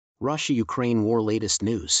Russia-Ukraine war latest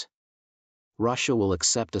news. Russia will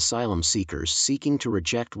accept asylum seekers seeking to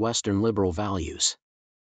reject Western liberal values.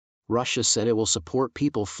 Russia said it will support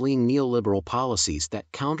people fleeing neoliberal policies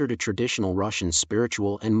that counter to traditional Russian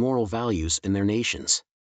spiritual and moral values in their nations.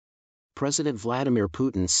 President Vladimir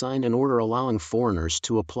Putin signed an order allowing foreigners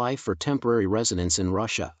to apply for temporary residence in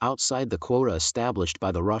Russia outside the quota established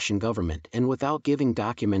by the Russian government and without giving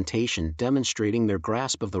documentation demonstrating their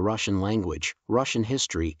grasp of the Russian language, Russian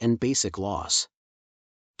history, and basic laws.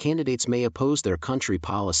 Candidates may oppose their country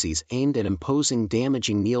policies aimed at imposing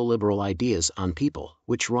damaging neoliberal ideas on people,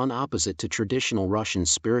 which run opposite to traditional Russian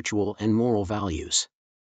spiritual and moral values.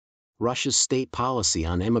 Russia's state policy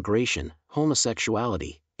on immigration,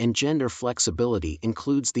 homosexuality, and gender flexibility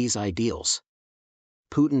includes these ideals.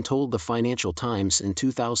 Putin told the Financial Times in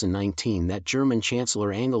 2019 that German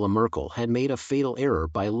Chancellor Angela Merkel had made a fatal error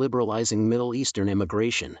by liberalizing Middle Eastern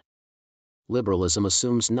immigration. Liberalism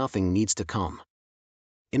assumes nothing needs to come.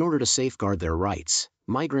 In order to safeguard their rights,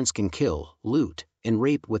 migrants can kill, loot, and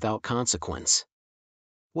rape without consequence.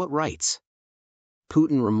 What rights?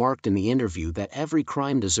 Putin remarked in the interview that every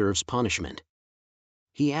crime deserves punishment.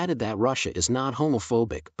 He added that Russia is not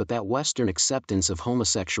homophobic but that Western acceptance of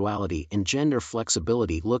homosexuality and gender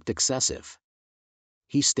flexibility looked excessive.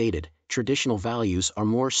 He stated, traditional values are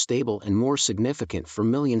more stable and more significant for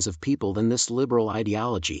millions of people than this liberal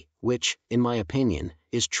ideology, which, in my opinion,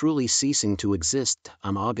 is truly ceasing to exist.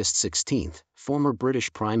 On August 16, former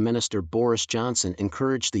British Prime Minister Boris Johnson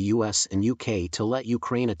encouraged the US and UK to let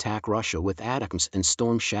Ukraine attack Russia with ATACMS and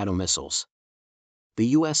Storm Shadow missiles. The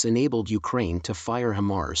US enabled Ukraine to fire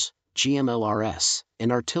HIMARS, GMLRS,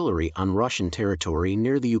 and artillery on Russian territory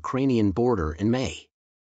near the Ukrainian border in May.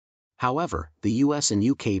 However, the US and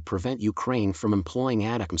UK prevent Ukraine from employing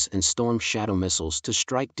ATACMS and Storm Shadow missiles to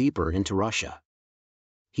strike deeper into Russia.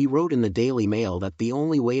 He wrote in the Daily Mail that the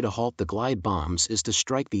only way to halt the glide bombs is to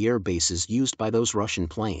strike the air bases used by those Russian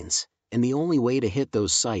planes, and the only way to hit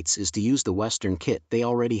those sites is to use the Western kit they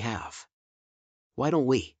already have. Why don't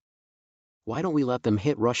we let them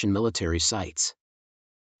hit Russian military sites?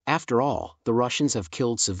 After all, the Russians have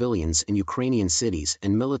killed civilians in Ukrainian cities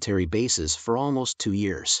and military bases for almost 2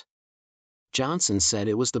 years. Johnson said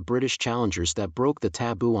it was the British challengers that broke the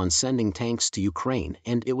taboo on sending tanks to Ukraine,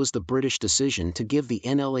 and it was the British decision to give the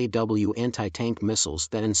NLAW anti-tank missiles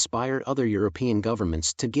that inspired other European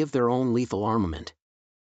governments to give their own lethal armament.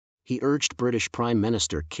 He urged British Prime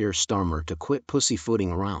Minister Keir Starmer to quit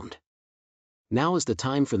pussyfooting around. Now is the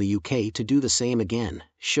time for the UK to do the same again,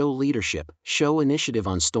 show leadership, show initiative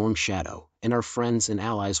on Storm Shadow, and our friends and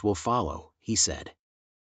allies will follow, he said.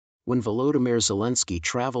 When Volodymyr Zelensky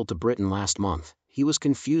traveled to Britain last month, he was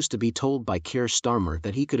confused to be told by Keir Starmer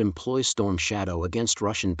that he could employ Storm Shadow against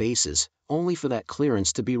Russian bases, only for that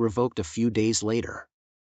clearance to be revoked a few days later.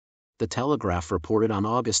 The Telegraph reported on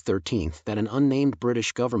August 13 that an unnamed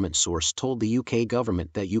British government source told the UK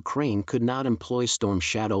government that Ukraine could not employ Storm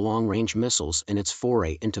Shadow long-range missiles in its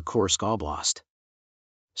foray into Kursk Oblast.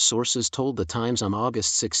 Sources told The Times on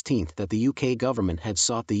August 16 that the UK government had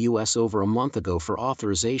sought the US over a month ago for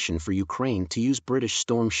authorization for Ukraine to use British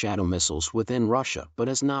Storm Shadow missiles within Russia but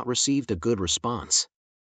has not received a good response.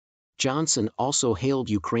 Johnson also hailed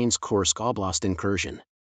Ukraine's Kursk Oblast incursion.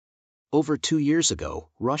 Over 2 years ago,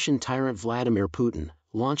 Russian tyrant Vladimir Putin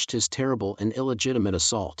launched his terrible and illegitimate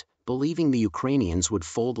assault, believing the Ukrainians would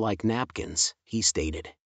fold like napkins, he stated.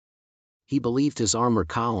 He believed his armored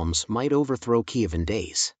columns might overthrow Kiev in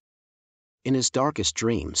days. In his darkest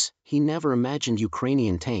dreams, he never imagined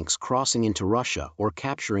Ukrainian tanks crossing into Russia or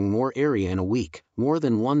capturing more area in a week, more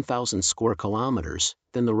than 1,000 square kilometers,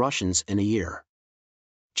 than the Russians in a year.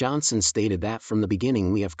 Johnson stated that from the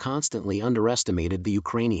beginning we have constantly underestimated the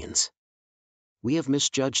Ukrainians. We have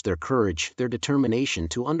misjudged their courage, their determination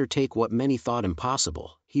to undertake what many thought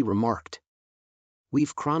impossible, he remarked.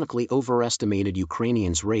 We've chronically overestimated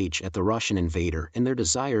Ukrainians' rage at the Russian invader and their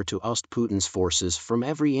desire to oust Putin's forces from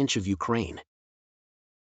every inch of Ukraine.